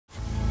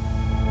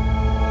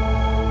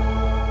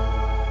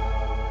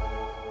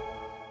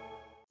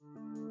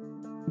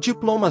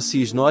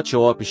Diplomacy is not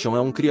option é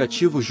um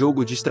criativo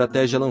jogo de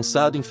estratégia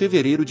lançado em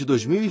fevereiro de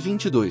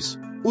 2022.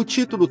 O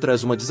título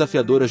traz uma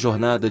desafiadora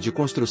jornada de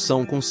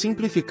construção com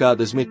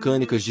simplificadas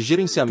mecânicas de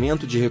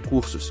gerenciamento de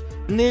recursos.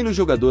 Nele o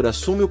jogador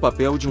assume o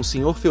papel de um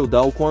senhor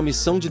feudal com a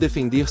missão de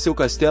defender seu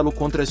castelo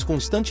contra as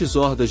constantes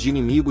hordas de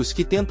inimigos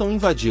que tentam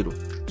invadi-lo.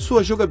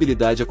 Sua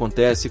jogabilidade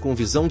acontece com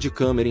visão de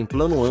câmera em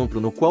plano amplo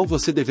no qual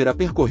você deverá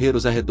percorrer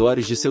os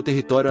arredores de seu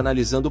território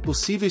analisando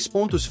possíveis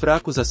pontos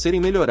fracos a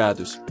serem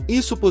melhorados.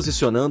 Isso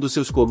posicionando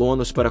seus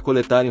colonos para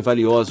coletarem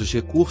valiosos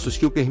recursos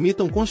que o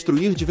permitam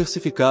construir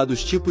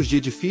diversificados tipos de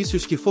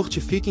edifícios que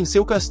fortifiquem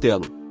seu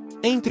castelo.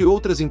 Entre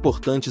outras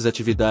importantes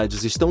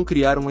atividades estão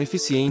criar um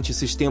eficiente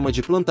sistema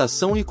de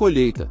plantação e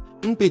colheita,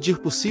 impedir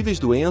possíveis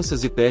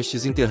doenças e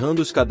pestes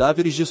enterrando os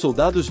cadáveres de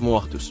soldados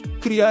mortos,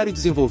 criar e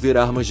desenvolver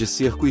armas de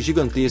cerco e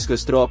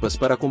gigantescas tropas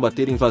para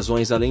combater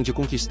invasões além de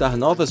conquistar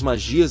novas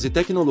magias e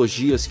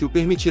tecnologias que o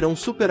permitirão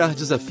superar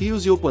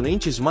desafios e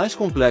oponentes mais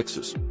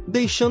complexos,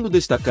 deixando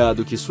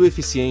destacado que sua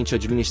eficiente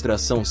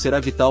administração será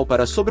vital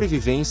para a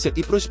sobrevivência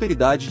e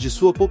prosperidade de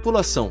sua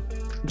população.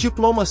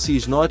 Diplomacy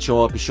is not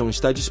option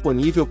está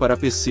disponível para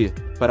PC.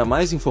 Para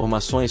mais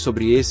informações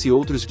sobre esse e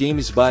outros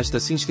games basta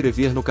se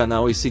inscrever no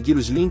canal e seguir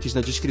os links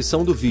na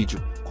descrição do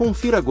vídeo.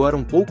 Confira agora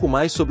um pouco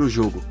mais sobre o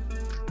jogo.